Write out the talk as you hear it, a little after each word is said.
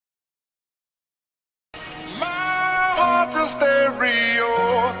heart's a stereo,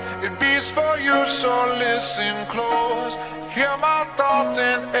 it beats for you, so listen close. Hear my thoughts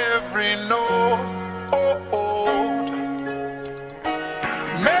in every note.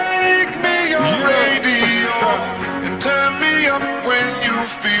 Make me your radio and turn me up when you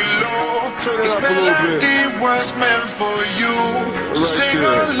feel low. This melody was meant for you, so sing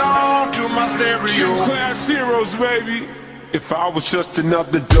along to my stereo. Class heroes, baby. If I was just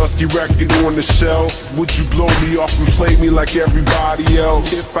another dusty record on the shelf, would you blow me off and play me like everybody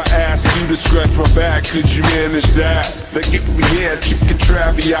else? If I asked you to scratch my back, could you manage that? Like if we had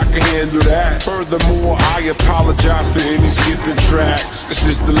𝒮𝓉𝓈, I can handle that. Furthermore, I apologize for any skipping tracks. This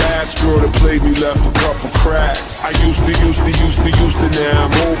is the last girl that played me, left a couple cracks. I used to, now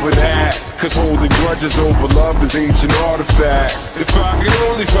I'm over that. Cause holding grudges over love is ancient artifacts. If I could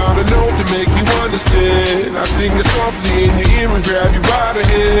only find a note to make you understand, I sing it softly in your ear and grab you by the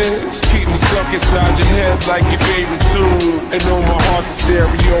hands. Keep me stuck inside your head like your favorite tune, and know my heart's a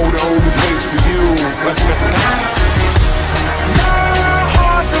stereo, the only place for you. My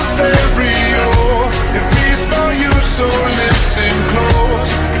heart's a stereo, it beats for you, so listen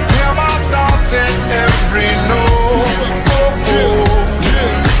close. Hear my thoughts in every note.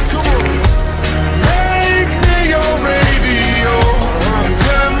 Make me your radio and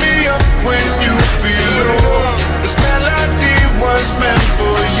turn me up when you feel low. This melody was meant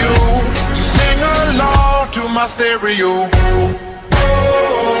for you, so sing along to my stereo.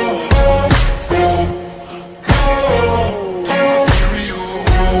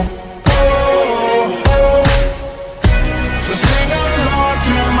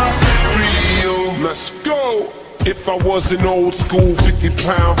 Let's go! If I was an old school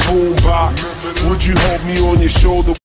 50-pound boombox, would you hold me on your shoulder?